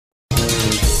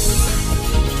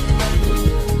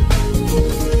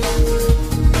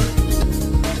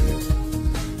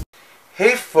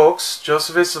Hey folks,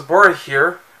 Joseph A. Sobora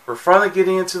here. We're finally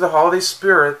getting into the holiday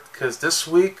spirit because this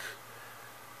week,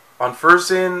 on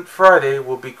Thursday and Friday,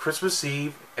 will be Christmas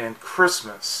Eve and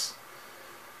Christmas.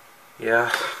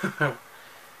 Yeah, and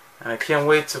I can't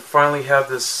wait to finally have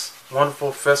this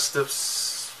wonderful festive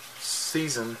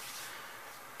season.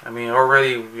 I mean,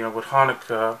 already, with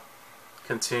Hanukkah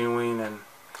continuing, and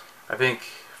I think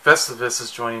Festivus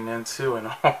is joining in too, and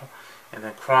all, and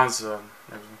then Kwanzaa and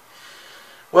everything.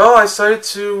 Well, I decided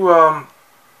to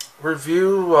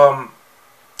review a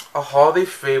holiday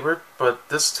favorite, but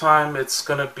this time it's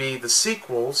going to be the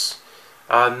sequels.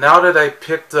 Now that I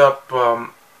picked up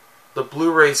the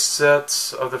Blu-ray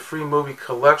sets of the free movie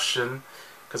collection,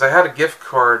 because I had a gift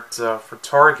card for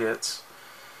Target,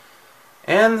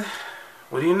 and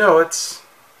what do you know, it's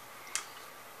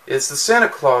the Santa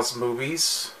Claus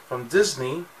movies from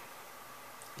Disney.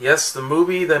 Yes, the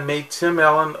movie that made Tim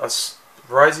Allen a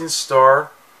rising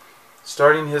star,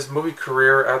 starting his movie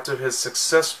career after his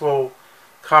successful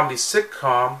comedy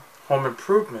sitcom, Home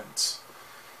Improvement.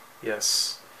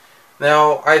 Yes.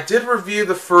 Now, I did review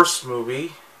the first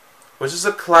movie, which is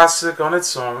a classic on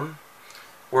its own,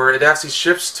 where it actually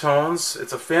shifts tones.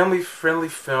 It's a family-friendly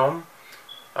film,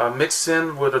 mixed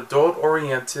in with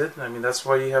adult-oriented. I mean, that's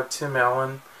why you have Tim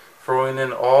Allen throwing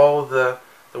in all the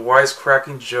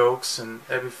wisecracking jokes and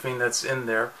everything that's in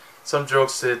there. Some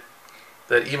jokes that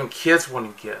even kids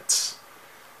wouldn't get.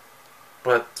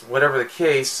 But whatever the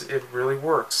case, it really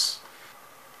works.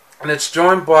 And it's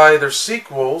joined by their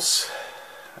sequels.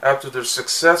 After their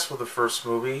success with the first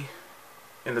movie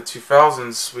in the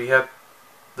 2000s, we had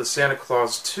the Santa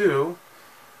Claus 2,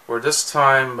 where this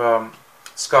time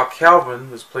Scott Calvin,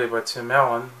 who's played by Tim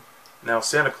Allen, now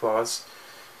Santa Claus,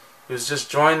 he was just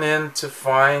joined in to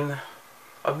find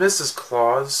a Mrs.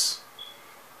 Claus.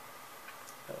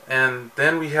 And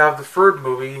then we have the third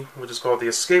movie, which is called The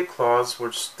Escape Clause,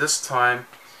 which this time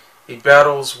he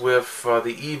battles with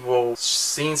the evil,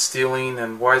 scene-stealing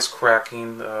and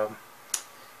wisecracking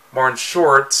Martin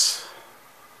Short.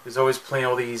 He's always playing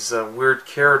all these weird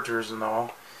characters and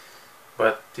all,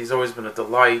 but he's always been a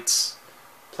delight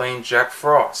playing Jack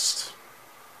Frost.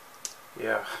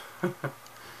 Yeah.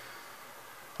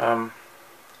 Of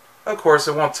course,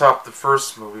 it won't top the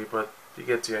first movie, but you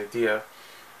get the idea.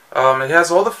 It has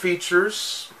all the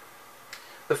features.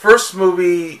 The first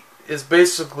movie is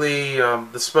basically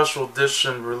the special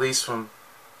edition release from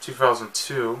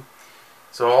 2002.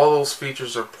 So all those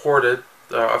features are ported.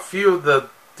 A few of the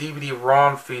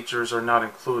DVD-ROM features are not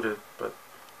included, but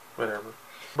whatever.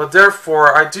 But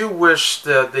therefore, I do wish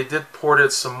that they did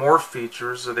ported some more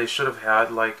features that they should have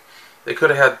had. Like, they could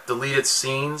have had deleted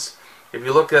scenes. If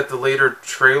you look at the later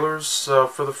trailers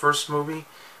for the first movie,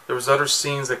 there was other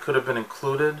scenes that could have been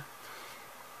included.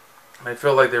 I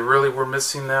feel like they really were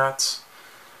missing that.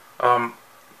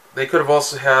 They could have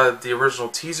also had the original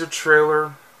teaser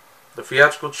trailer, the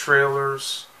theatrical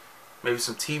trailers, maybe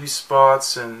some TV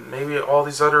spots, and maybe all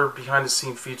these other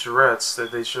behind-the-scene featurettes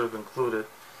that they should have included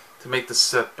to make the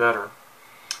set better.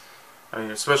 I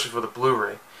mean, especially for the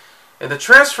Blu-ray. And the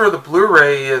transfer of the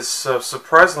Blu-ray is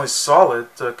surprisingly solid,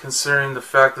 considering the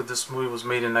fact that this movie was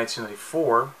made in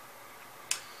 1994.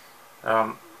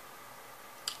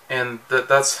 And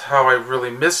that's how I really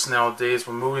miss nowadays,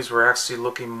 when movies were actually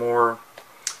looking more,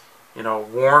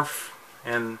 warmth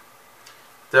and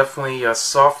definitely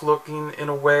soft looking in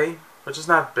a way, which is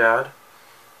not bad.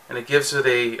 And it gives it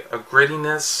a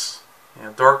grittiness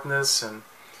and darkness and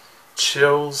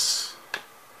chills,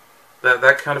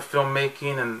 that kind of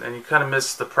filmmaking, and you kind of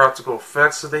miss the practical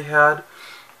effects that they had.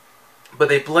 But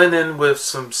they blend in with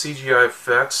some CGI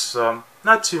effects,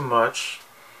 not too much.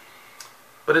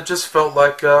 But it just felt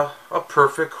like a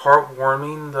perfect,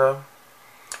 heartwarming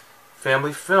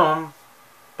family film.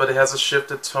 But it has a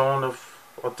shifted tone of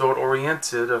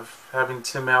adult-oriented, of having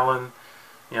Tim Allen,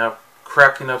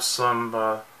 cracking up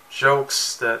some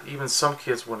jokes that even some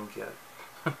kids wouldn't get.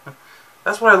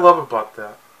 That's what I love about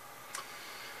that.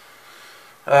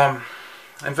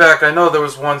 In fact, I know there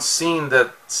was one scene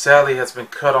that sadly has been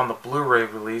cut on the Blu-ray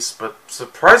release, but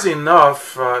surprisingly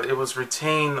enough, it was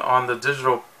retained on the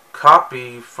digital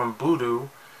copy from Voodoo,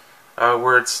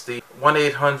 where it's the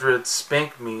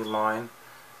 1-800-SPANK-ME line,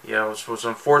 which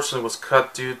unfortunately was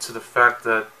cut due to the fact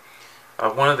that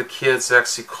one of the kids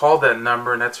actually called that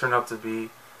number, and that turned out to be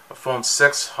a phone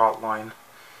sex hotline.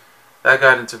 That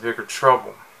got into bigger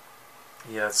trouble.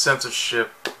 Yeah,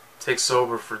 censorship takes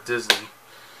over for Disney.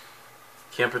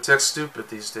 Can't protect stupid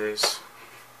these days.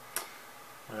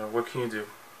 What can you do?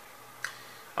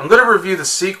 I'm going to review the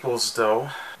sequels,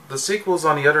 though. The sequels,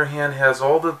 on the other hand, has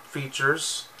all the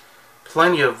features,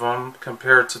 plenty of them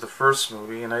compared to the first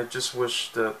movie, and I just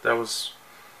wish that that was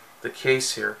the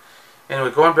case here. Anyway,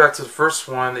 going back to the first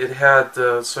one, it had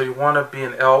So You Want to Be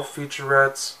an Elf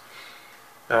featurettes.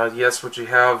 Yes, what you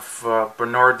have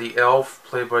Bernard the Elf,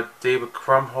 played by David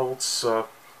Krumholtz,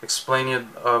 explaining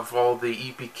of all the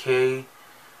EPK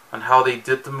on how they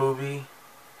did the movie,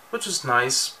 which is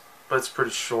nice, but it's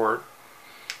pretty short.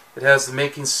 It has the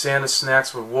Making Santa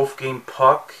Snacks with Wolfgang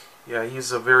Puck. Yeah,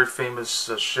 he's a very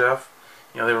famous chef.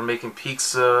 You know, they were making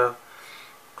pizza,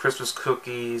 Christmas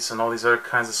cookies, and all these other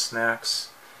kinds of snacks.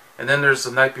 And then there's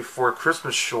the Night Before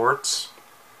Christmas shorts,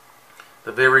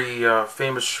 the very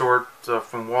famous short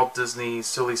from Walt Disney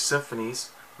Silly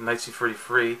Symphonies from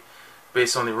 1933,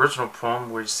 based on the original poem,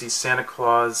 where you see Santa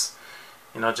Claus,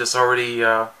 you know, just already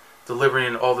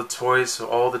delivering all the toys to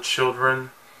all the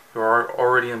children who are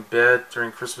already in bed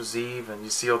during Christmas Eve, and you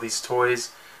see all these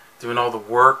toys doing all the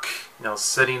work, you know,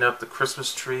 setting up the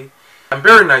Christmas tree. A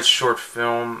very nice short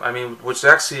film, I mean, which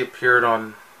actually appeared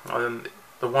on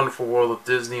The Wonderful World of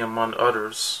Disney, among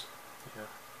others. Yeah.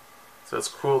 So it's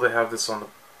cool to have this on the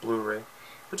Blu-ray,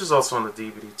 which is also on the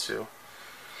DVD too.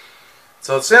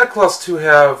 So Santa Claus 2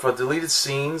 have deleted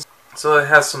scenes, so it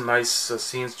has some nice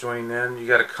scenes joining in. You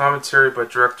got a commentary by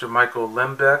director Michael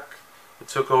Lembeck, who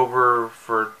took over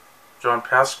for John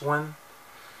Pasquin,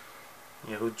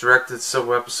 you know, who directed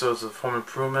several episodes of Home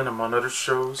Improvement, among other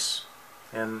shows,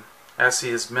 and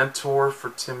actually his mentor for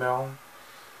Tim Allen.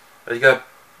 You got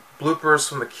bloopers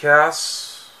from the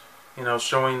cast, you know,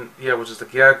 showing, yeah, which is the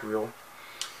gag reel.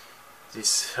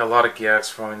 These a lot of gags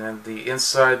thrown in. The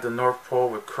Inside the North Pole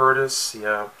with Curtis.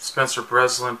 Yeah, Spencer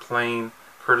Breslin playing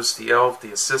Curtis the Elf,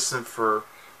 the assistant for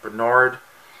Bernard,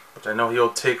 which I know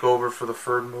he'll take over for the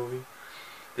third movie.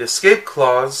 The Escape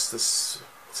Clause, this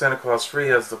Santa Claus 3,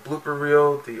 has the blooper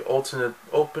reel, the alternate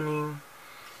opening.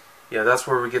 Yeah, that's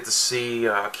where we get to see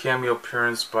a cameo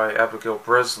appearance by Abigail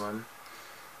Breslin.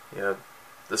 Yeah,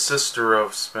 the sister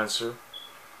of Spencer,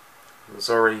 who's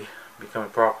already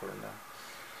becoming popular now.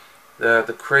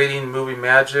 The Creating Movie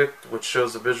Magic, which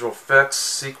shows the visual effects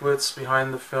sequence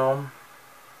behind the film.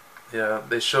 Yeah,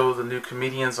 they show the new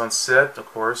comedians on set, of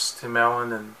course, Tim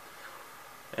Allen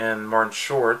and Martin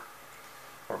Short,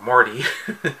 or Marty.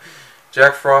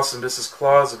 Jack Frost and Mrs.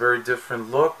 Claus, a very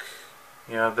different look.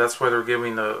 Yeah, that's why they're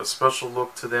giving a special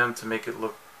look to them to make it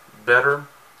look better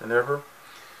than ever.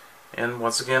 And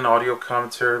once again, audio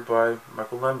commentary by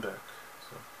Michael Lembeck.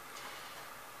 So,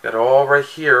 got it all right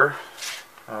here.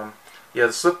 Yeah,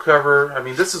 the slipcover, I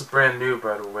mean, this is brand new,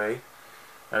 by the way.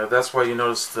 That's why you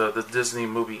notice the Disney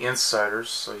Movie Insiders.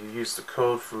 So you use the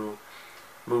code for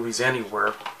Movies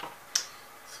Anywhere.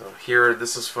 So here,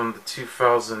 this is from the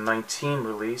 2019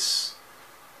 release.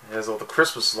 It has all the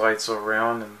Christmas lights all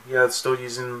around, and yeah, it's still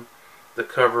using the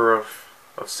cover of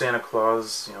Santa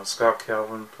Claus, you know, Scott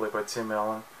Calvin, played by Tim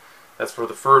Allen. That's for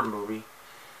the third movie.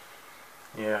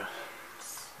 Yeah.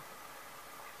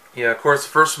 Yeah, of course, the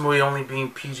first movie only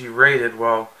being PG rated,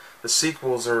 while the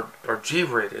sequels are G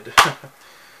rated.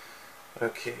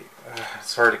 Okay,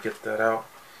 it's hard to get that out.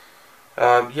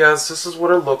 Yes, this is what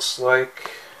it looks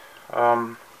like.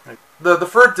 The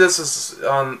third disc is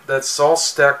that's all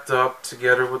stacked up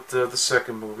together with the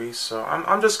second movie, so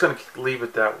I'm just gonna leave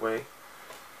it that way.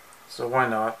 So why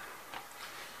not?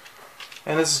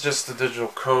 And this is just the digital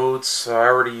codes. I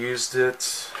already used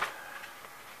it.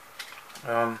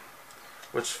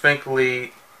 Which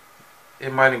thankfully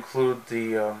it might include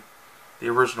the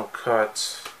original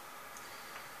cut,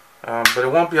 but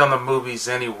it won't be on the Movies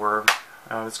Anywhere.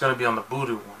 It's going to be on the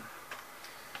Voodoo one.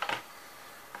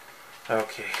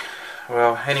 Okay,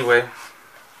 well, anyway,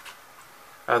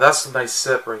 that's a nice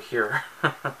set right here.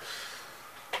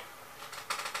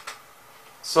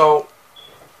 So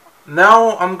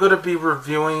now I'm going to be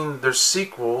reviewing their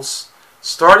sequels,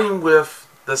 starting with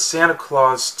the Santa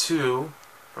Claus 2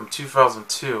 from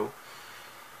 2002.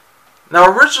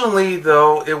 Now originally,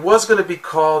 though, it was going to be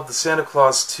called the Santa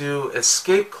Claus 2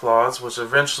 Escape Clause, which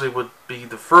eventually would be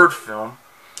the third film.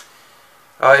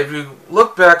 If you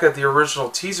look back at the original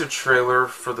teaser trailer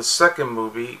for the second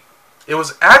movie, it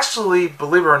was actually,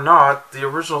 believe it or not, the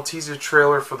original teaser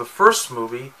trailer for the first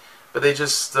movie, but they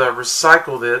just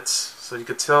recycled it, so you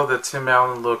could tell that Tim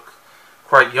Allen looked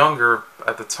quite younger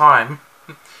at the time,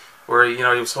 where, you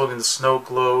know, he was holding the snow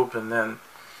globe, and then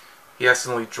he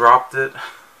accidentally dropped it,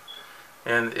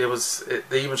 and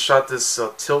they even shot this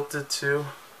tilted too.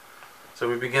 So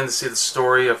we begin to see the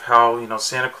story of how, you know,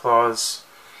 Santa Claus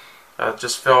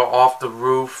just fell off the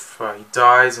roof. He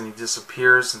dies and he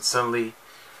disappears, and suddenly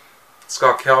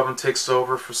Scott Calvin takes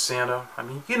over for Santa. I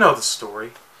mean, you know the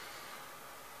story,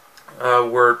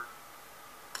 where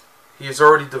he is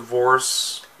already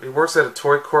divorced, he works at a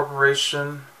toy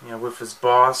corporation, with his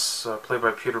boss, played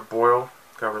by Peter Boyle,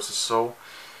 God rest his soul.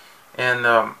 And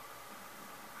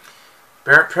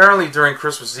apparently during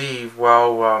Christmas Eve,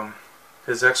 while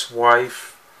his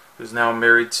ex-wife, who's now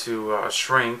married to a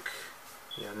shrink,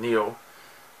 Neil,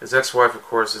 his ex-wife, of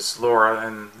course, is Laura,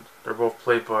 and they're both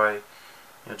played by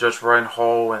Judge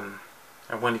Reinhold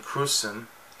and Wendy Crewson.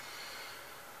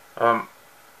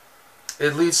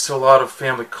 It leads to a lot of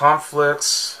family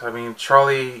conflicts. I mean,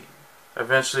 Charlie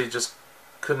eventually just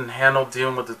couldn't handle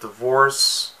dealing with the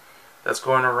divorce that's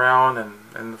going around,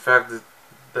 and the fact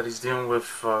that he's dealing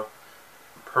with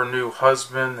her new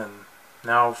husband and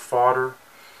now father,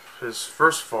 his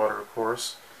first father, of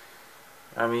course.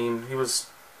 I mean, he was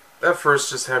at first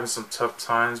just having some tough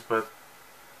times, but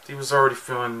he was already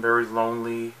feeling very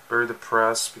lonely, very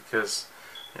depressed, because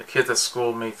kids at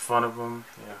school made fun of him,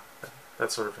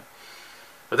 that sort of thing.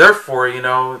 But therefore,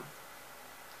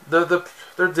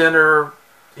 their dinner,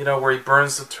 where he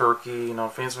burns the turkey,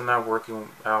 things were not working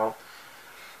out,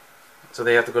 so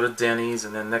they have to go to Denny's,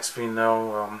 and then next thing you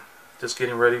know, just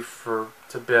getting ready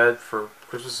to bed for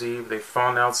Christmas Eve, they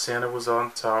found out Santa was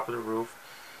on top of the roof,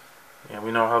 and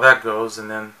we know how that goes. And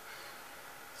then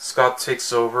Scott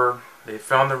takes over. They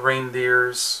found the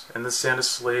reindeers and the Santa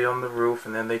sleigh on the roof,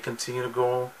 and then they continue to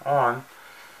go on.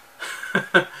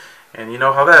 And you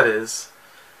know how that is.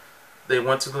 They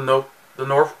went to the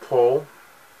North Pole.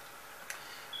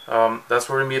 That's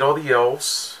where we meet all the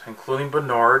elves, including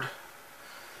Bernard.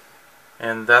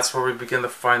 And that's where we begin to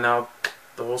find out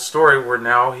the whole story, where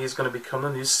now he's going to become the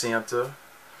new Santa.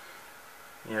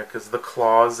 Because of the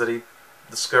claws that he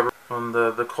discovered on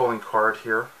the calling card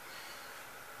here.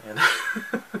 And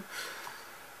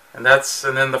and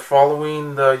then the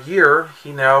following year,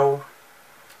 he now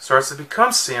starts to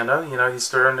become Santa. He's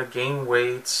starting to gain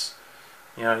weight.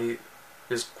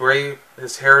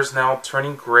 His hair is now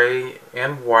turning gray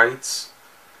and white.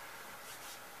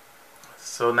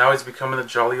 So now he's becoming a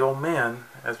jolly old man,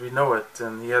 as we know it.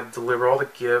 And he had to deliver all the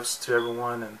gifts to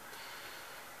everyone. And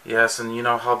yes, and you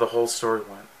know how the whole story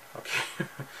went. Okay,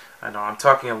 I know I'm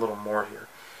talking a little more here.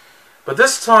 But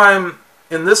this time,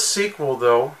 in this sequel,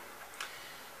 though,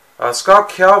 Scott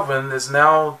Calvin is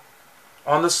now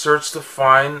on the search to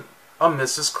find a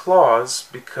Mrs. Claus,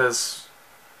 because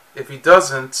if he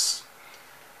doesn't,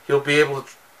 he'll be able to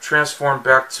transform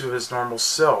back to his normal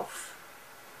self.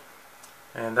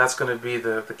 And that's going to be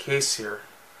the case here.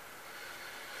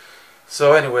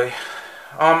 So anyway,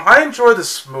 I enjoyed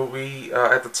this movie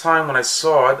at the time when I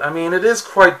saw it. I mean, it is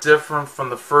quite different from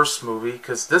the first movie,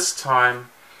 because this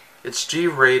time it's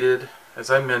G-rated,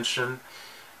 as I mentioned,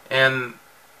 and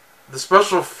the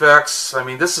special effects, I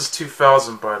mean, this is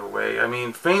 2000, by the way. I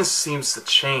mean, things seems to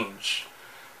change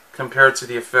compared to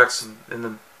the effects in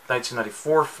the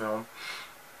 1994 film.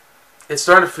 It's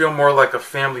starting to feel more like a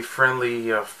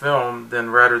family-friendly film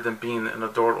rather than being an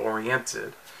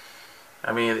adult-oriented.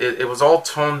 I mean, it was all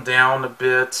toned down a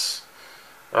bit.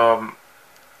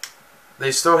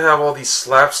 They still have all these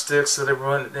slapsticks that have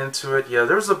run into it. Yeah,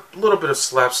 there's a little bit of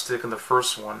slapstick in the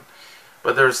first one,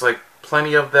 but there's like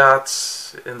plenty of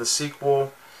that in the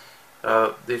sequel.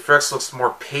 The effects looks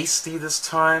more pasty this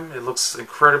time. It looks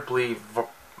incredibly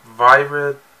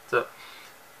vibrant,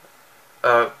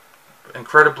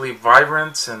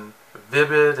 and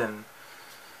vivid, and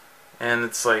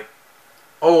it's like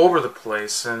all over the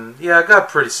place. And yeah, it got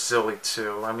pretty silly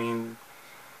too. I mean,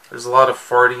 there's a lot of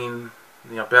farting,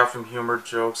 bathroom humor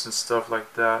jokes and stuff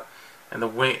like that. And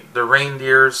the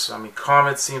reindeers, I mean,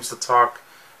 Comet seems to talk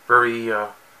very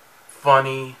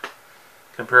funny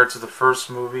compared to the first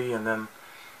movie. And then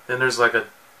there's like a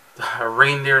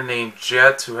reindeer named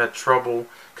Jet who had trouble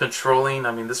controlling.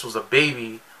 I mean, this was a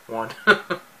baby one.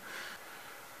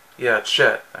 Yeah,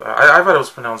 Chet. I thought it was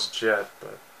pronounced Jet,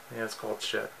 but yeah, it's called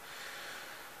Chet.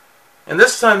 And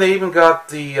this time they even got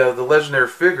the legendary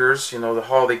figures, the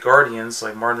Holiday Guardians,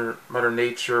 like Mother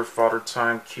Nature, Father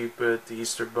Time, Cupid, the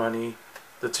Easter Bunny,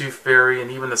 the Tooth Fairy, and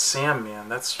even the Sandman.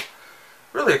 That's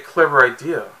really a clever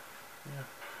idea.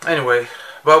 Yeah. Anyway,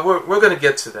 but we're going to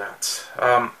get to that.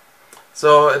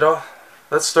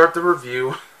 Let's start the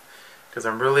review, because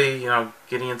I'm really,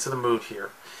 getting into the mood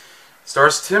here.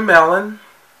 Stars Tim Allen,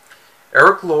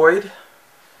 Eric Lloyd,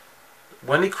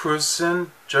 Wendy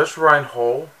Crewson, Judge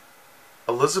Reinhold,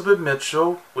 Elizabeth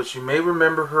Mitchell, which you may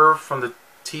remember her from the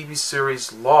TV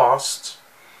series Lost.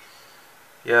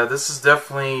 Yeah, this is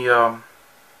definitely her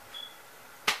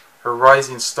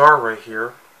rising star right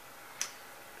here.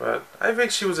 But I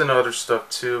think she was in other stuff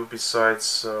too,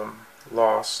 besides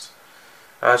Lost.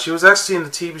 She was actually in the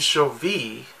TV show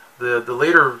V, the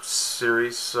later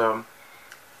series from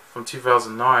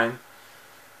 2009.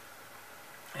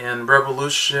 and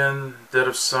Revolution, Dead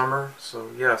of Summer. So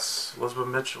yes, Elizabeth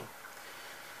Mitchell.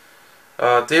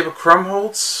 David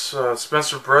Krumholtz,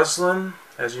 Spencer Breslin,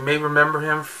 as you may remember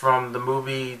him from the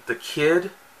movie The Kid,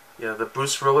 yeah, the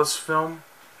Bruce Willis film,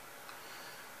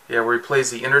 yeah, where he plays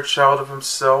the inner child of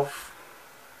himself,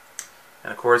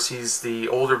 and of course he's the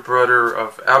older brother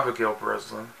of Abigail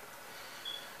Breslin.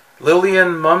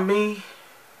 Liliana Mumy,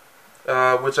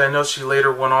 which I know she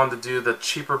later went on to do the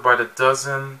Cheaper by the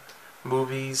Dozen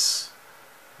movies,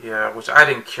 yeah, which I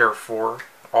didn't care for,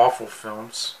 awful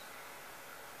films.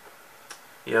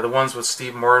 Yeah, the ones with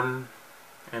Steve Martin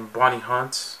and Bonnie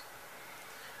Hunt.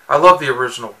 I love the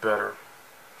original better.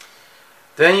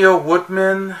 Danielle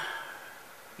Woodman,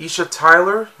 Aisha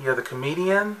Tyler, yeah, the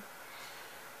comedian,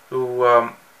 who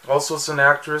also is an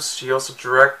actress. She also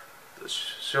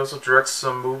directs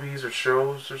some movies or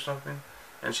shows or something,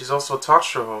 and she's also a talk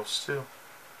show host too.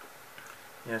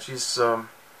 Yeah, she's a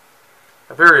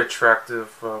very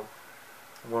attractive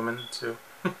woman too,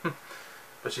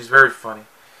 but she's very funny.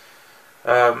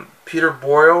 Peter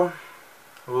Boyle,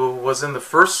 who was in the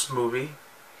first movie.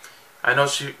 I know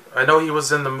he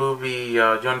was in the movie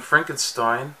Young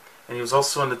Frankenstein, and he was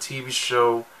also in the TV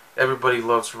show Everybody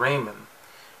Loves Raymond.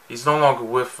 He's no longer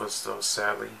with us, though,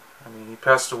 sadly. I mean, he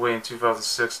passed away in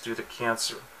 2006 due to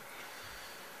cancer.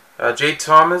 Jay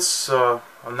Thomas,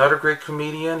 another great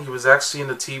comedian. He was actually in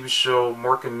the TV show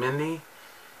Mork and Mindy.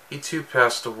 He too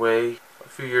passed away a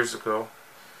few years ago.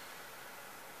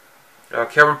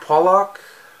 Kevin Pollak,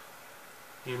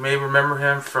 you may remember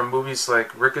him from movies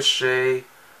like Ricochet,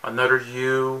 Another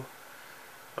You,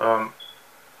 The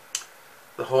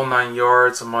Whole Nine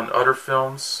Yards, among other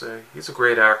films. He's a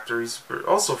great actor. He's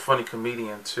also a funny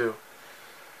comedian too.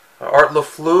 Art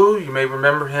LaFleur, you may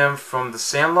remember him from The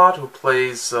Sandlot, who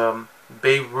plays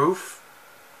Babe Ruth.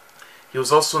 He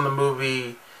was also in the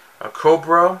movie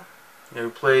Cobra, who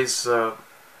plays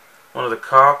one of the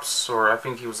cops, or I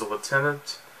think he was a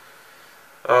lieutenant.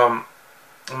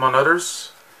 Among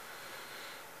others.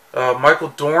 Michael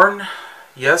Dorn,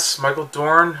 yes, Michael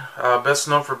Dorn, best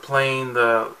known for playing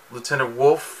the Lieutenant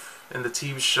Wolf in the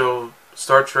TV show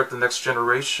Star Trek The Next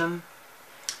Generation.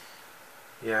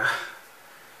 Yeah,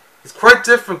 he's quite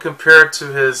different compared to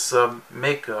his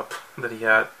makeup that he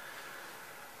had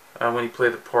when he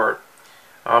played the part.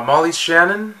 Molly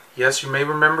Shannon, yes, you may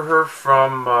remember her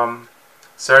from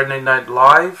Saturday Night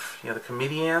Live, the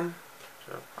comedian.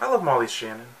 So, I love Molly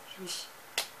Shannon.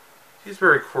 She's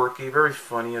very quirky, very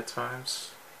funny at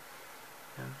times.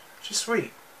 And she's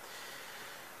sweet.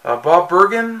 Bob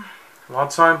Bergen,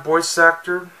 longtime voice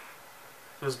actor,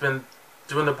 who's been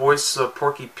doing the voice of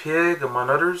Porky Pig,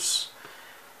 among others.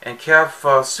 And Kath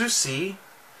Soucie,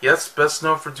 yes, best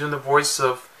known for doing the voice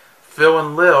of Phil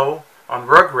and Lil on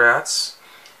Rugrats.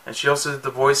 And she also did the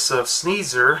voice of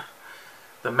Sneezer,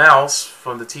 the mouse,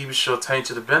 from the TV show Tiny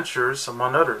to the Adventures,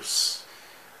 among others.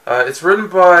 It's written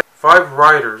by 5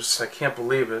 writers, I can't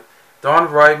believe it. Don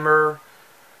Reitmer,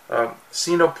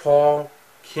 Sino Paul,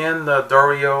 Ken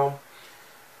Daurio,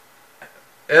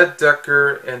 Ed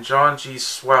Decter, and John G.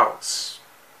 Strauss.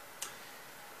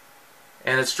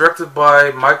 And it's directed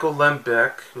by Michael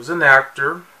Lembeck, who's an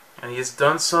actor, and he has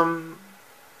done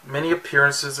many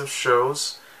appearances of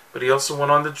shows, but he also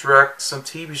went on to direct some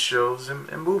TV shows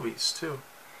and movies too.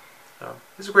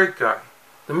 He's a great guy.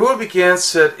 The movie begins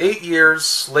set 8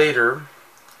 years later.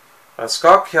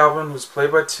 Scott Calvin, who's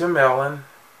played by Tim Allen,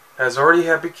 has already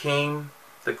became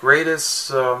the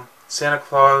greatest Santa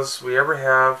Claus we ever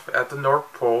have at the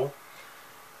North Pole.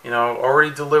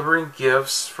 Already delivering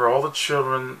gifts for all the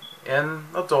children and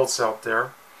adults out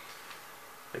there.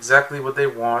 Exactly what they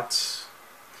want.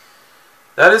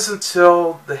 That is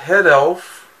until the head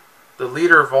elf, the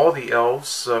leader of all the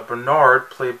elves, Bernard,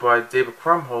 played by David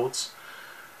Krumholtz,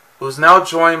 who is now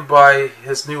joined by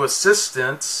his new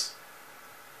assistant,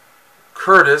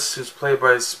 Curtis, who's played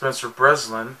by Spencer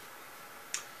Breslin,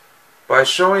 by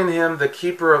showing him the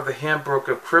keeper of the handbook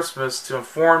of Christmas to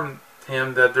inform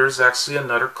him that there's actually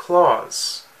another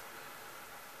Claus.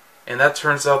 And that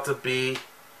turns out to be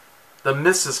the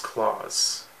Mrs.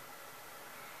 Claus,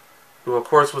 who of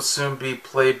course would soon be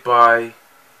played by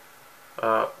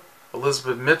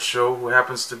Elizabeth Mitchell, who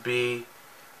happens to be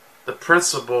the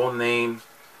principal named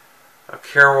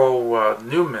Carol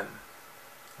Newman.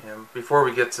 And before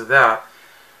we get to that,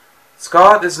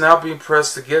 Scott is now being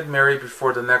pressed to get married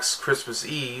before the next Christmas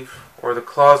Eve, or the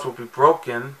clause will be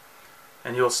broken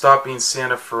and he'll stop being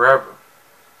Santa forever.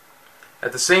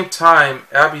 At the same time,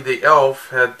 Abby the elf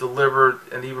had delivered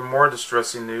an even more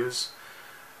distressing news.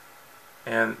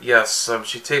 And yes,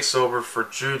 she takes over for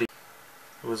Judy,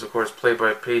 who was of course played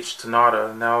by Paige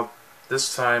Tanada. Now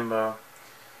this time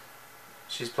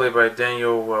She's played by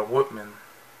Danielle Woodman.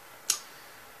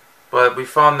 But we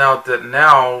found out that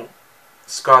now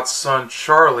Scott's son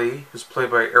Charlie, who's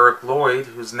played by Lloyd,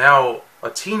 who's now a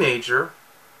teenager,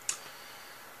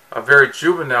 a very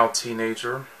juvenile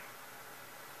teenager,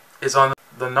 is on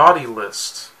the naughty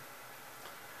list.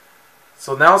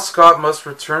 So now Scott must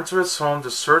return to his home to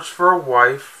search for a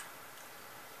wife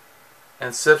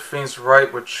and set things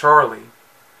right with Charlie.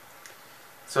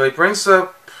 So he brings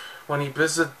up when he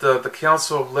visited the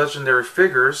Council of Legendary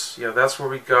Figures. Yeah, that's where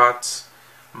we got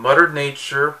Mother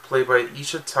Nature, played by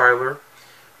Aisha Tyler,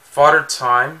 Father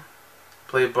Time,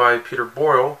 played by Peter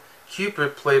Boyle,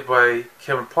 Cupid, played by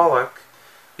Kevin Pollak,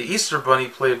 the Easter Bunny,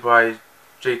 played by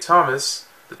Jay Thomas,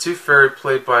 the Tooth Fairy,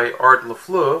 played by Art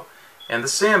LaFleur, and the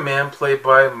Sandman, played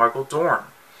by Michael Dorn.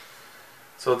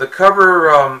 So to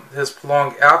cover his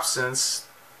prolonged absence,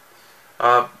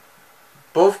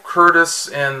 both Curtis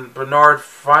and Bernard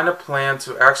find a plan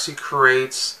to actually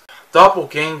create a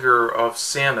doppelganger of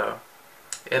Santa,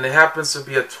 and it happens to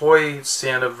be a toy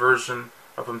Santa version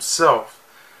of himself.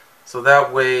 So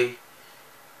that way,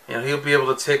 he'll be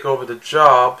able to take over the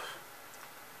job,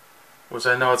 which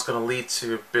I know it's going to lead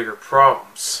to bigger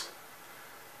problems.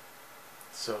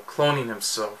 So cloning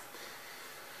himself.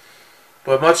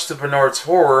 But much to Bernard's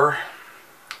horror,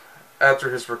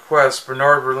 after his request,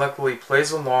 Bernard reluctantly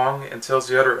plays along and tells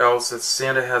the other elves that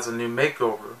Santa has a new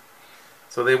makeover,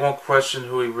 so they won't question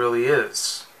who he really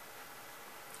is.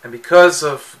 And because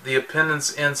of the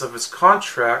appendix ends of his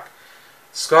contract,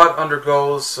 Scott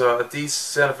undergoes a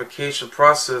desantification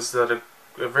process that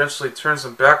eventually turns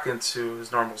him back into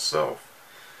his normal self.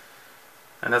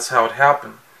 And that's how it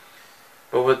happened.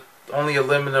 But with only a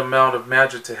limited amount of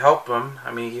magic to help him,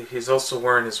 I mean, he's also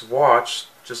wearing his watch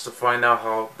just to find out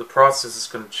how the process is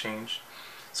going to change.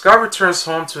 Scott returns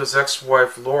home to his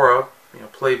ex-wife Laura,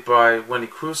 played by Wendy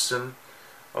Crewson,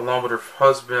 along with her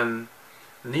husband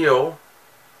Neil,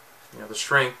 the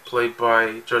shrink, played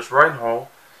by Judge Reinhold.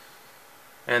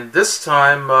 And this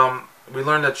time, we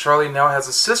learn that Charlie now has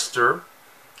a sister.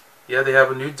 Yeah, they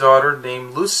have a new daughter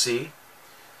named Lucy,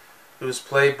 who's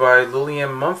played by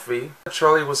Liliana.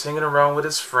 Charlie was hanging around with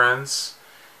his friends,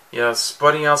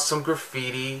 sputting out some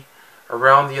graffiti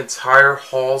around the entire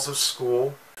halls of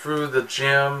school, through the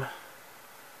gym,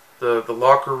 the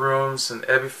locker rooms, and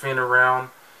everything around,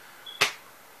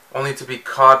 only to be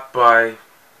caught by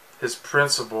his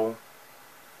principal,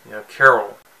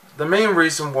 Carol. The main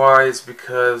reason why is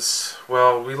because,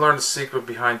 well, we learned the secret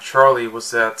behind Charlie was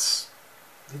that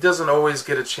he doesn't always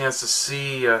get a chance to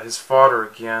see his father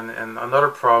again, and another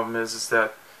problem is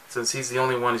that since he's the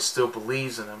only one who still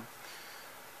believes in him,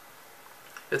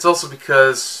 it's also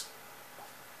because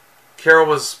Carol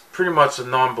was pretty much a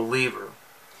non-believer,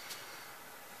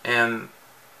 and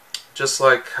just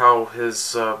like how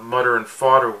his mother and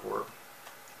father were,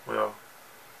 well,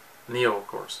 Neil, of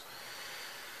course,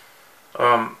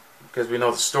 because we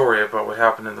know the story about what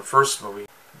happened in the first movie.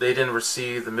 They didn't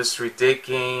receive the mystery date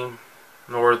game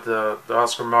nor the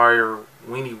Oscar Mayer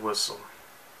weenie whistle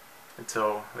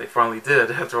until they finally did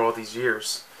after all these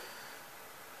years.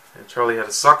 And Charlie had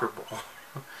a soccer ball.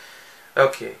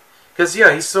 Okay, because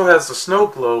yeah, he still has the snow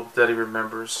globe that he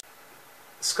remembers.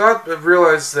 Scott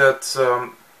realized that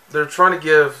they're trying to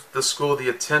give the school the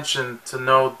attention to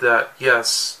know that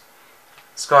yes,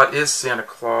 Scott is Santa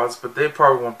Claus, but they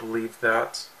probably won't believe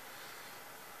that.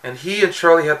 And he and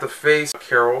Charlie had to face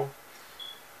Carol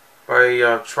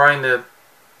by trying to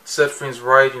set things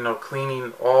right,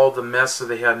 cleaning all the mess that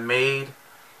they had made,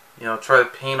 try to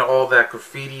paint all that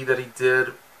graffiti that he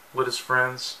did with his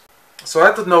friends. So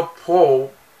at the North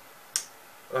Pole,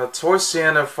 Toy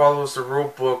Santa follows the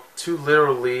rule book too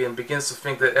literally and begins to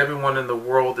think that everyone in the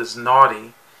world is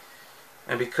naughty.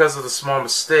 And because of the small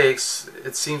mistakes,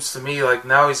 it seems to me like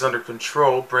now he's under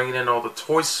control, bringing in all the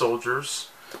toy soldiers,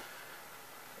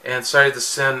 and decided to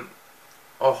send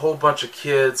a whole bunch of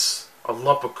kids a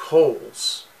lump of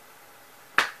coals.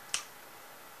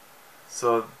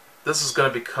 So this is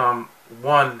going to become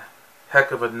one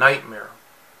heck of a nightmare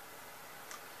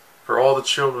for all the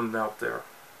children out there.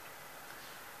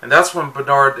 And that's when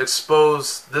Bernard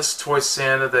exposed this toy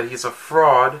Santa that he's a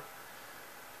fraud,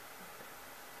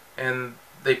 and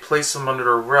they place him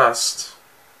under arrest.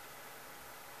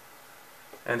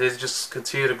 And they just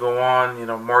continue to go on,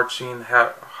 marching,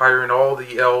 hiring all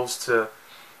the elves to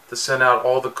send out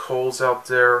all the coals out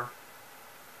there.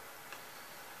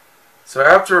 So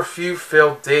after a few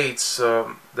failed dates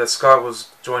that Scott was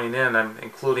joining in,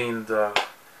 including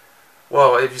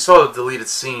well, if you saw the deleted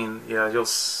scene, yeah, you'll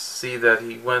see that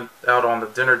he went out on the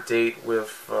dinner date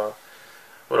with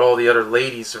all the other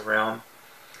ladies around.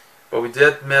 But we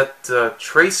did met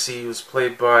Tracy, who's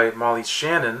played by Molly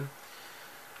Shannon,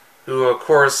 who of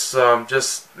course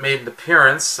just made an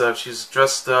appearance. She's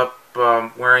dressed up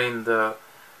wearing the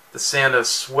Santa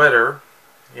sweater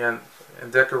and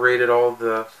decorated all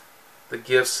the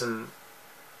gifts and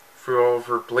through all of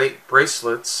her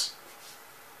bracelets.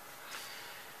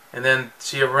 And then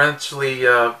she eventually,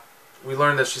 we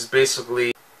learned that she's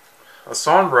basically a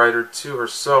songwriter too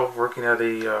herself, working at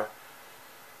a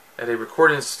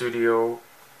recording studio,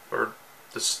 or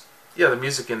the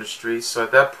music industry. So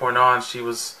at that point on, she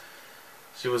was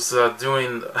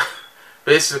doing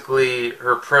basically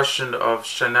her impression of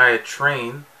Shania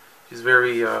Twain. She's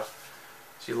very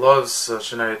she loves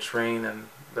Shania Twain, and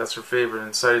that's her favorite,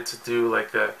 and decided to do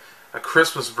like a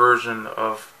Christmas version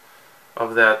of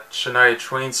that Shania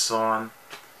Twain song,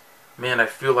 Man, I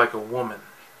Feel Like a Woman.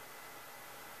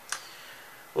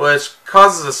 Which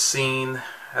causes a scene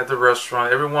at the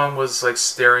restaurant. Everyone was like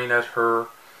staring at her,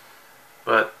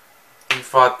 but he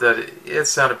thought that it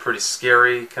sounded pretty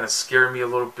scary, kind of scared me a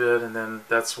little bit, and then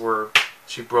that's where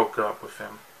she broke up with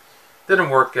him. Didn't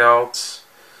work out.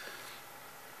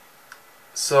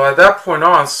 So at that point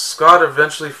on, Scott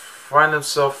eventually finds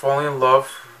himself falling in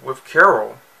love with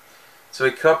Carol. So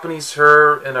he accompanies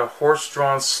her in a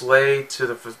horse-drawn sleigh to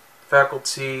the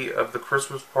faculty of the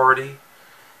Christmas party.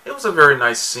 It was a very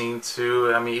nice scene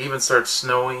too. I mean, it even started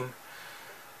snowing,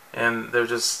 and they're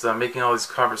just making all these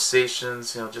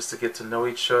conversations, just to get to know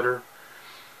each other.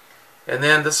 And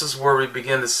then this is where we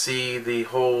begin to see the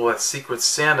whole Secret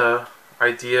Santa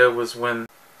idea, was when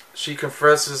she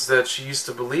confesses that she used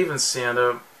to believe in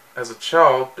Santa as a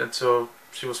child until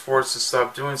she was forced to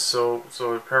stop doing so.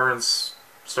 So her parents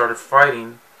started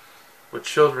fighting with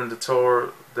children to tell her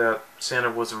that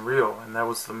Santa wasn't real, and that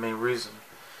was the main reason.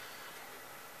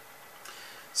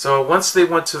 So once they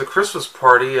went to the Christmas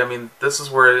party, I mean, this is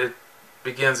where it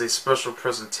begins a special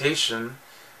presentation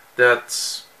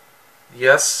that,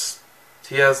 yes,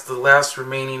 he has the last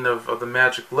remaining of the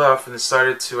magic left, and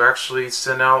decided to actually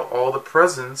send out all the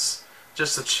presents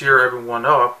just to cheer everyone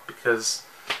up, because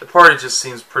the party just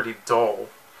seems pretty dull.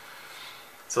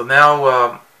 So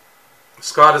now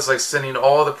Scott is like sending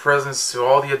all the presents to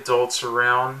all the adults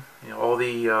around, all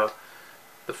the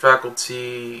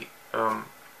faculty,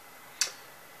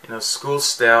 school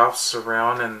staffs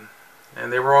around,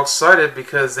 and they were all excited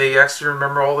because they actually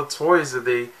remember all the toys that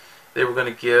they were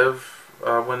going to give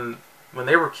when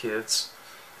they were kids,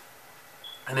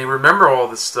 and they remember all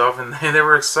this stuff, and they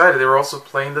were excited. They were also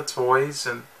playing the toys,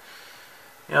 and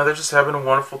they're just having a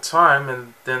wonderful time.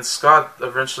 And then Scott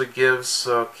eventually gives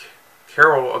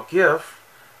Carol a gift,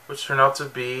 which turned out to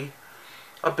be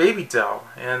a baby doll,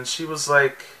 and she was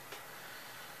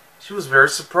very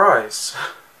surprised.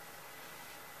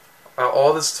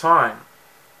 All this time,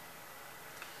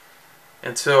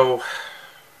 until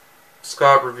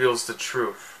Scott reveals the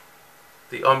truth,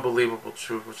 the unbelievable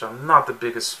truth, which I'm not the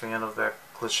biggest fan of that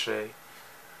cliche.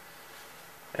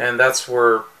 And that's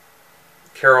where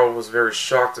Carol was very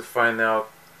shocked to find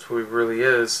out who he really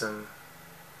is, and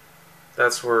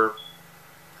that's where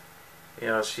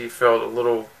she felt a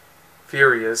little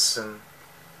furious and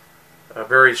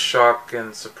very shocked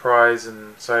and surprised,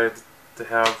 and decided to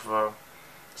have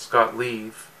Scott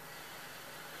leave.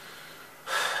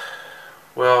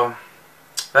 Well,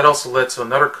 that also led to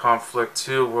another conflict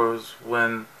too, was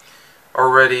when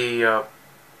already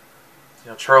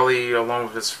Charlie, along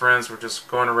with his friends, were just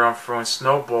going around throwing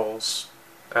snowballs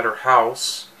at her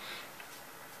house,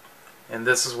 and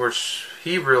this is where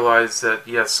he realized that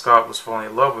yes, Scott was falling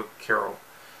in love with Carol,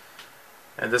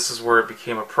 and this is where it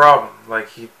became a problem. Like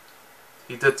he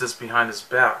did this behind his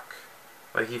back,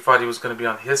 like he thought he was going to be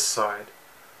on his side.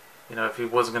 If he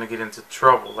wasn't going to get into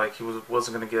trouble, like he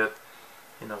wasn't going to get,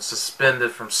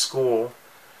 suspended from school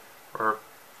or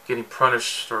getting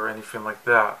punished or anything like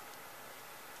that.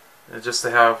 And just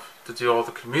to have to do all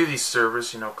the community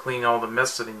service, clean all the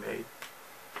mess that he made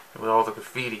with all the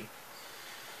graffiti.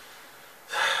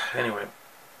 Anyway,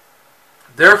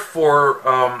 therefore,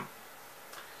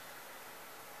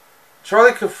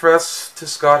 Charlie confessed to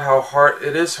Scott how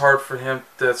it is hard for him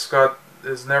that Scott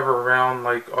is never around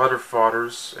like other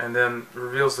fathers, and then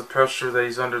reveals the pressure that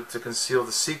he's under to conceal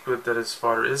the secret that his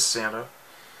father is Santa.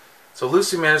 So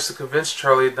Lucy managed to convince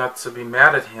Charlie not to be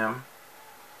mad at him,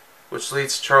 which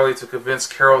leads Charlie to convince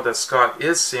Carol that Scott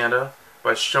is Santa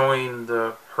by showing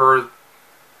her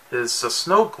his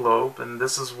snow globe, and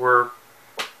this is where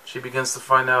she begins to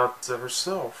find out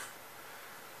herself.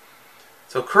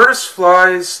 So Curtis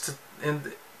flies in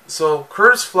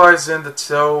to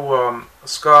tell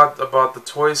Scott about the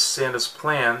Toy Santa's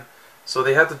plan. So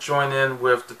they had to join in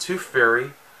with the Tooth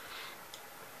Fairy.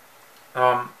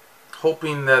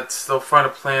 hoping that they'll find a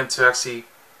plan to actually,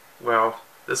 well,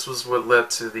 this was what led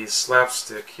to the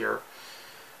slapstick here,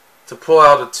 to pull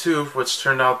out a tooth, which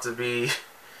turned out to be,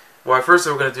 well, at first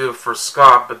they were going to do it for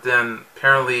Scott, but then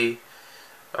apparently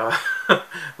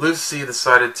Lucy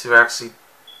decided to actually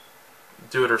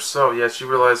do it herself. Yeah, she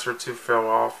realized her tooth fell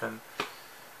off, and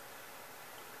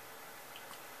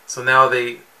so now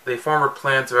they form a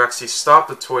plan to actually stop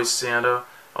the toy Santa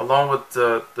along with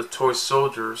the toy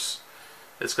soldiers.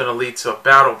 It's going to lead to a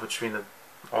battle between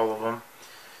all of them.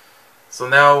 So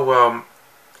now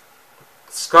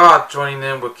Scott joining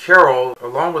in with Carol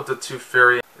along with the Tooth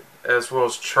Fairy, as well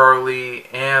as Charlie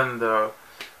and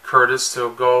Curtis,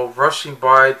 to go rushing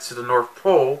by to the North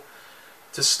Pole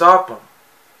to stop them.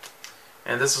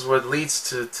 And this is what leads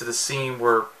to the scene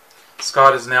where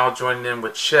Scott is now joining in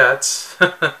with Chet.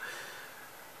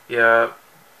 Yeah,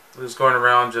 who's going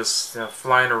around just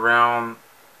flying around,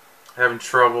 having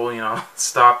trouble,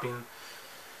 stopping.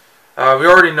 We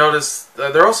already noticed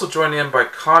they're also joined in by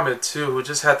Comet too, who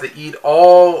just had to eat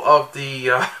all of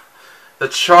the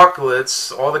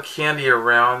chocolates, all the candy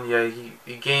around. Yeah,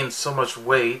 he gained so much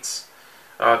weight.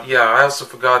 Yeah, I also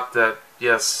forgot that.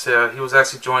 Yes, he was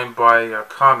actually joined by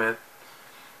Comet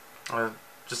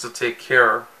just to take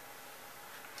care.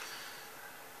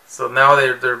 So now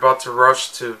they're about to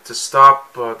rush to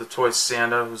stop the toy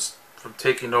Santa, who's from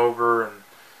taking over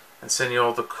and sending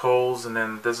all the coals, and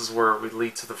then this is where we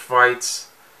lead to the fights.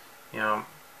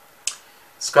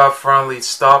 Scott finally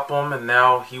stopped him, and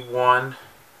now he won.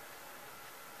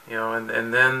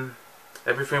 And then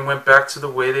everything went back to the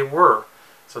way they were.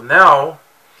 So now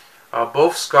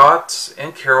both Scott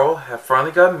and Carol have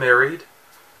finally gotten married,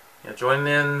 joining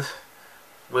in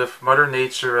with Mother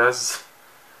Nature as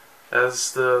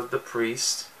the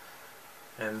priest,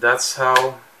 and that's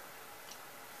how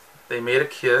they made a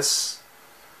kiss.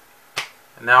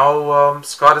 And now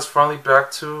Scott is finally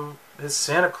back to his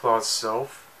Santa Claus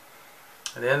self,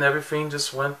 and then everything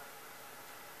just went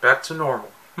back to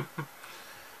normal.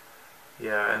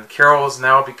 Yeah, and Carol is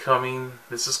now becoming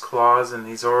Mrs. Claus, and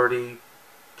he's already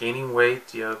gaining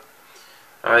weight. Yeah,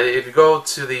 if you go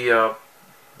to the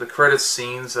credit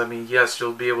scenes, I mean, yes,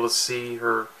 you'll be able to see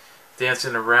her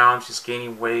dancing around. She's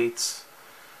gaining weight.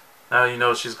 Now you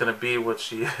know she's going to be what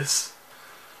she is.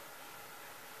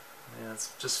 Yeah,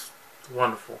 it's just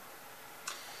wonderful.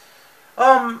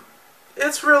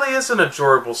 It really is an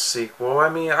enjoyable sequel. I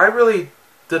mean, I really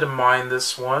didn't mind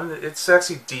this one. It's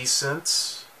actually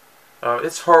decent.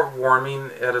 It's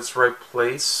heartwarming at its right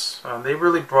place. They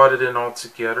really brought it in all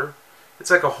together. It's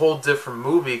like a whole different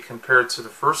movie compared to the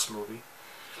first movie.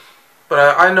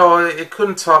 But I know it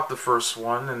couldn't top the first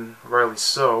one, and rightly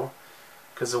so,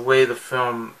 because the way the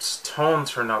film's tone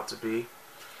turned out to be.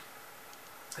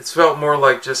 It felt more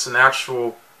like just an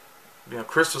actual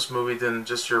Christmas movie than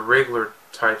just your regular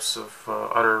types of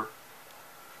other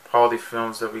holiday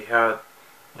films that we had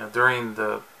during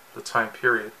the time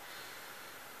period.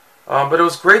 But it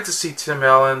was great to see Tim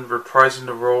Allen reprising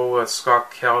the role as Scott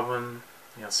Calvin,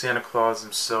 Santa Claus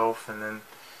himself, and then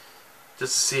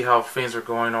just to see how things are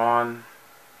going on.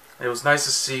 It was nice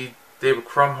to see David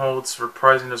Krumholtz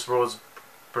reprising his role as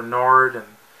Bernard, and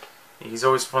he's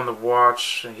always fun to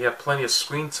watch. And he had plenty of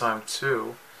screen time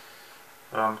too,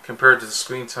 compared to the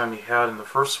screen time he had in the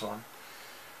first one.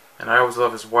 And I always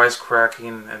love his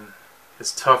wisecracking and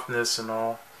his toughness and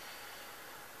all.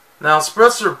 Now,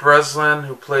 Spencer Breslin,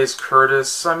 who plays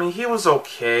Curtis, I mean, he was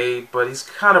okay, but he's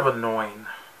kind of annoying.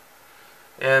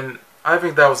 And I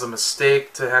think that was a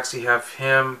mistake to actually have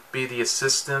him be the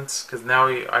assistant, because now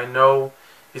I know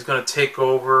he's going to take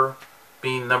over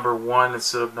being number 1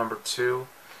 instead of number 2.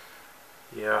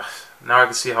 Yeah, now I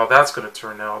can see how that's going to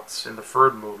turn out in the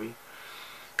third movie.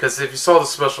 Because if you saw the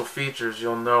special features,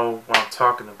 you'll know what I'm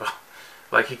talking about.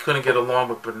 Like, he couldn't get along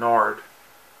with Bernard.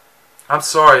 I'm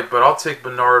sorry, but I'll take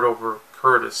Bernard over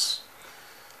Curtis.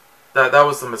 That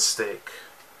was the mistake.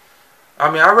 I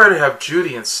mean, I'd rather have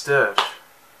Judy instead.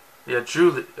 Yeah,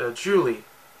 Julie.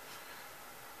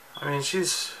 I mean,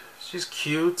 she's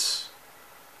cute.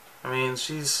 I mean,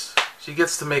 she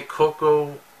gets to make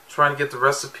cocoa, trying to get the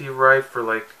recipe right for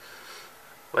like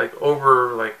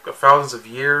over thousands of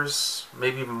years,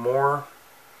 maybe even more.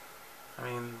 I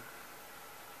mean,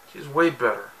 she's way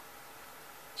better.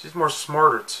 She's more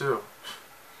smarter too.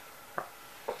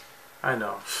 I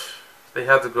know. They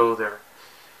had to go there.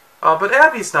 But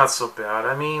Abby's not so bad.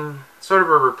 I mean, sort of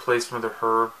a replacement of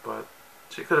her, but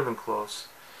she could have been close.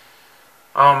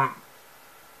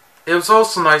 It was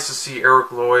also nice to see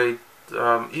Eric Lloyd,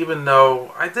 even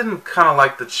though I didn't kind of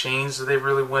like the change that they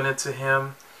really went into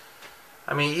him.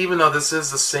 I mean, even though this is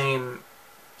the same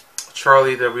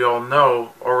Charlie that we all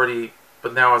know, already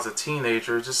but now as a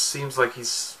teenager, it just seems like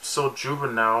he's so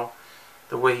juvenile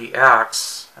the way he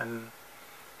acts. And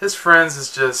his friends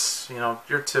is just, you know,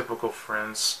 your typical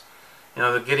friends. You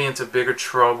know, they're getting into bigger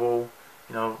trouble,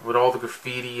 you know, with all the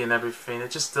graffiti and everything.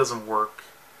 It just doesn't work.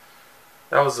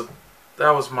 That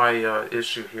was my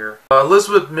issue here.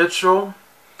 Elizabeth Mitchell,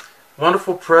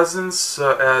 wonderful presence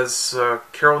as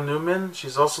Carol Newman.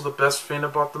 She's also the best thing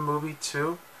about the movie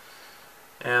too.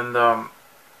 And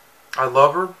I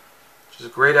love her. She's a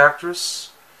great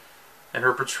actress. And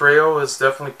her portrayal is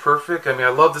definitely perfect. I mean, I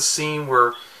love the scene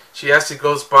where she actually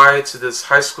goes by to this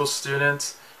high school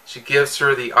student. She gives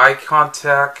her the eye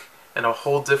contact in a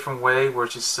whole different way where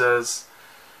she says,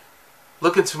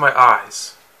 "Look into my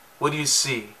eyes. What do you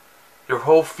see? Your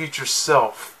whole future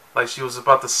self." Like she was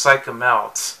about to psych him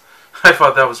out. I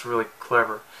thought that was really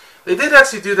clever. They did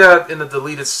actually do that in the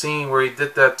deleted scene where he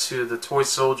did that to the toy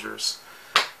soldiers,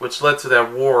 which led to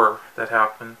that war that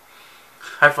happened.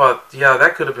 I thought, yeah,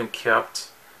 that could have been kept.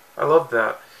 I love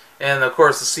that. And of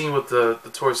course, the scene with the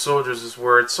toy soldiers is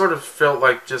where it sort of felt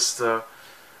like just a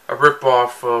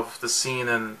rip-off of the scene,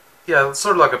 and yeah, it's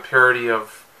sort of like a parody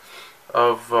of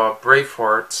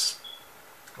Braveheart.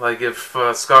 Like if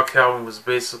Scott Calvin was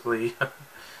basically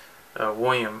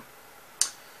William.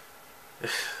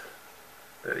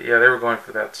 Yeah, they were going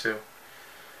for that too.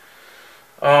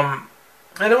 And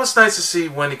it was nice to see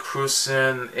Wendy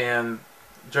Crewson and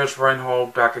Judge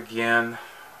Reinhold back again.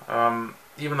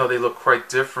 Even though they look quite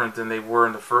different than they were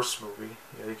in the first movie.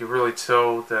 Yeah, you could really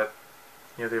tell that,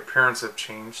 you know, their appearance have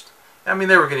changed. I mean,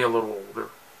 they were getting a little older,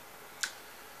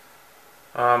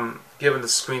 given the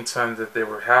screen time that they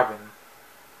were having.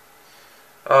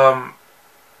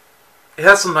 It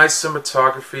has some nice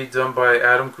cinematography done by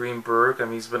Adam Greenberg. I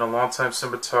mean, he's been a long-time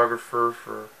cinematographer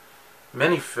for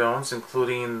many films,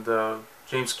 including the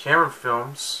James Cameron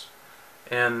films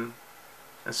and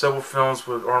several films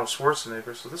with Arnold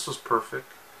Schwarzenegger, so this was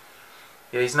perfect.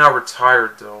 Yeah, he's now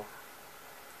retired though.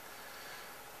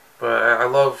 But I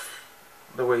love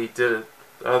the way he did it.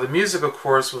 The music, of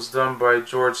course, was done by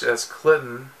George S.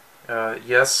 Clinton.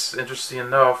 Yes, interesting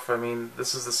enough, I mean,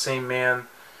 this is the same man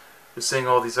who sang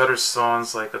all these other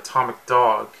songs like Atomic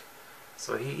Dog.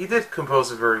 So he did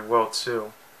compose it very well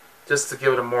too, just to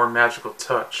give it a more magical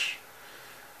touch.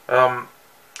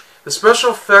 The special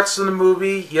effects in the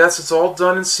movie, yes, it's all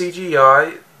done in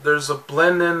CGI. There's a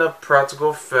blend in of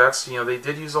practical effects. You know, they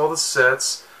did use all the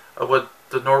sets of what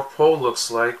the North Pole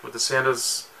looks like with the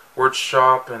Santa's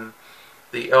workshop and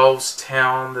the elves'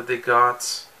 town that they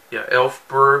got. Yeah,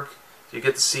 Elfberg. You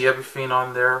get to see everything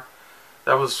on there.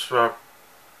 That was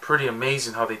pretty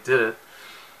amazing how they did it.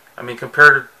 I mean,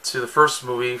 compared to the first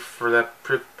movie, for that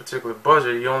particular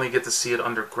budget, you only get to see it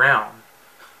underground.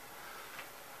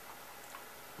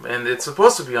 And it's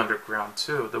supposed to be underground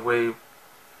too, the way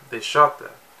they shot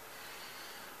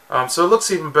that. So it looks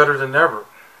even better than ever.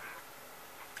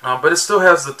 But it still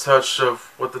has the touch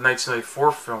of what the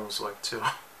 1994 film was like too.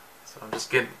 So I'm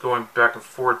just going back and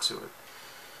forth to it.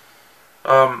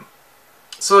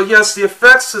 So yes, the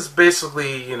effects is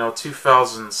basically, you know,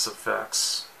 2000s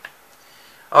effects.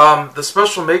 The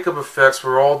special makeup effects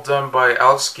were all done by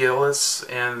Alex Gillis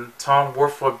and Tom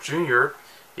Warthog Jr.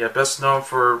 Yeah, best known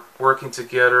for working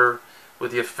together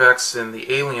with the effects in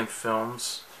the Alien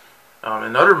films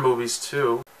and other movies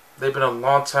too. They've been a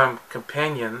long-time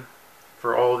companion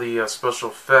for all the special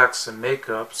effects and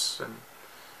makeups, and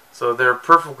so they're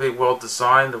perfectly well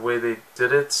designed the way they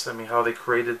did it. I mean, how they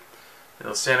created, you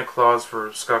know, Santa Claus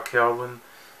for Scott Calvin,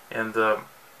 and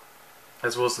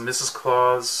as well as the Mrs.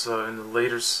 Claus in the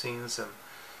later scenes, and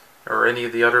or any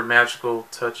of the other magical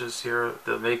touches here.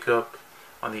 The makeup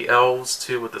on the elves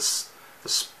too, with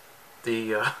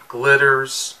the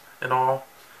glitters and all,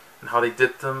 and how they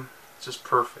did them, just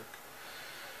perfect.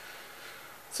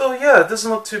 So yeah, it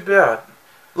doesn't look too bad.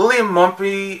 Lilian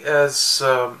Mumpy as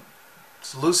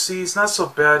Lucy is not so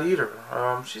bad either.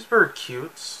 She's very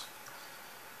cute.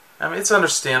 I mean, it's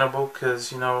understandable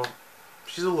because, you know,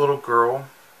 she's a little girl.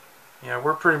 Yeah,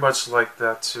 we're pretty much like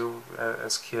that too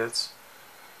as kids.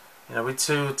 You know, we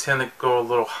too tend to go a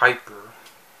little hyper.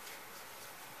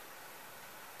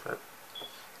 But,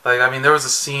 like, I mean, there was a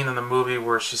scene in the movie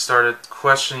where she started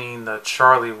questioning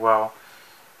Charlie while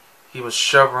he was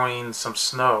shoveling some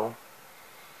snow.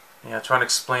 You know, trying to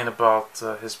explain about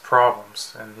his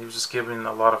problems, and he was just giving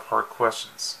a lot of hard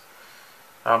questions.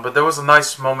 But there was a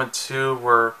nice moment too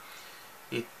where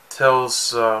he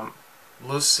tells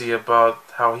Lucy about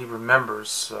how he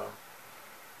remembers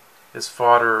his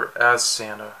father as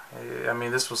Santa. I mean,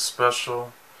 this was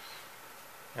special,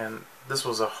 and this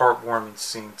was a heartwarming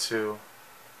scene too.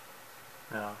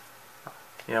 You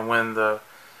know, when the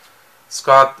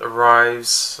Scott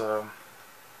arrives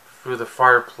through the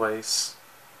fireplace.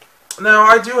 Now,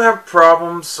 I do have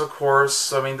problems, of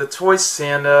course. I mean, the toy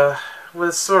Santa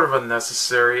was sort of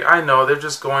unnecessary. I know, they're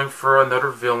just going for another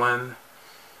villain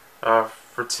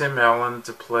for Tim Allen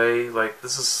to play. Like,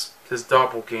 this is his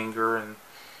doppelganger, and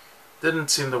didn't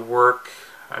seem to work.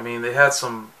 I mean, they had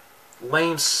some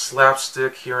lame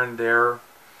slapstick here and there,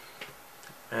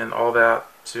 and all that,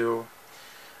 too.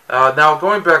 Now,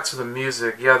 going back to the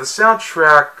music, yeah, the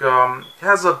soundtrack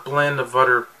has a blend of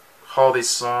other holiday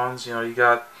songs. You know, you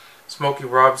got Smokey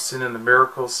Robinson and the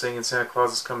Miracles singing Santa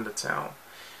Claus is Coming to Town.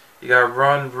 You got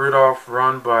Run, Rudolph,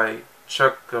 Run by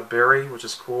Chuck Berry, which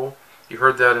is cool. You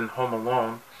heard that in Home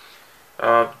Alone.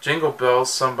 Jingle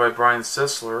Bells, sung by Brian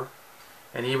Sisler.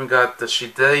 And you even got the She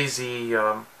Daisy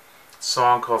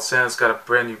song called Santa's Got a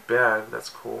Brand New Bag. That's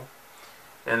cool.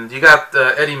 And you got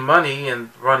Eddie Money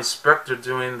and Ronnie Spector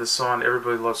doing the song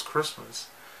Everybody Loves Christmas.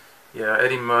 Yeah,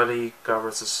 Eddie Money, God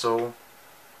Rest His Soul.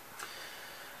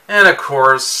 And of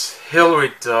course,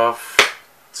 Hilary Duff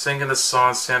singing the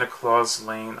song Santa Claus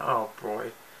Lane. Oh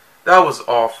boy, that was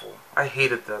awful. I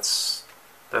hated that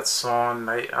song.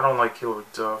 I don't like Hilary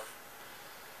Duff.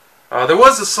 There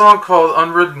was a song called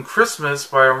Unwritten Christmas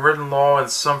by Unwritten Law and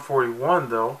Sum 41,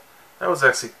 though. That was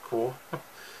actually cool.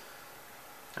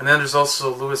 And then there's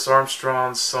also Louis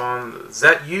Armstrong's song, Is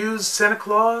That You, Santa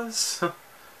Claus?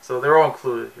 So they're all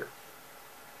included here.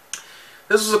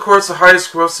 This was, of course, the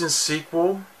highest grossing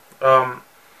sequel.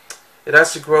 It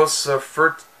actually grossed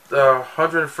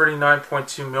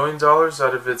 $139.2 million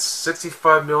out of its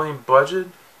 $65 million budget.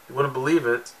 You wouldn't believe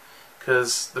it,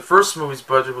 because the first movie's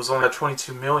budget was only at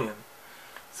 $22 million.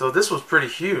 So this was pretty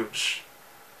huge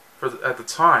at the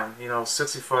time. You know,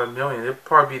 $65 million. It'd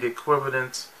probably be the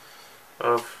equivalent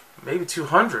of maybe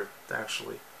 200,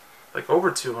 actually, like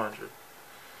over 200.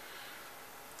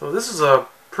 So this is a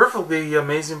perfectly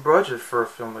amazing budget for a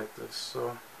film like this.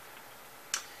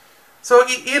 So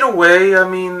either way, I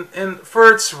mean, and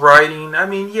for its writing, I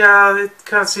mean, yeah, it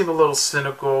kind of seemed a little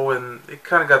cynical and it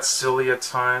kind of got silly at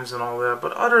times and all that.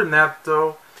 But other than that,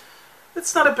 though,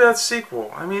 it's not a bad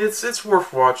sequel. I mean, it's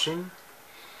worth watching,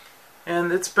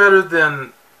 and it's better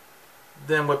than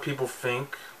what people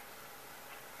think.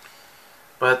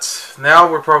 But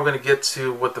now we're probably going to get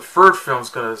to what the third film's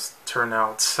going to turn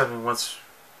out. I mean, once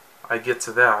I get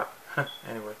to that.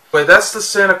 Anyway. But that's the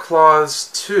Santa Claus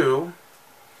 2.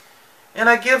 And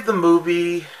I give the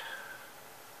movie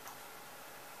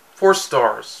 4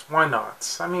 stars. Why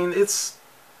not? I mean, it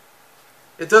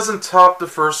doesn't top the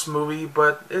first movie,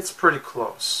 but it's pretty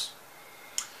close.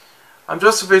 I'm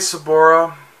Joseph A.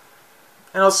 Sobora,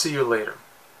 and I'll see you later.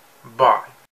 Bye.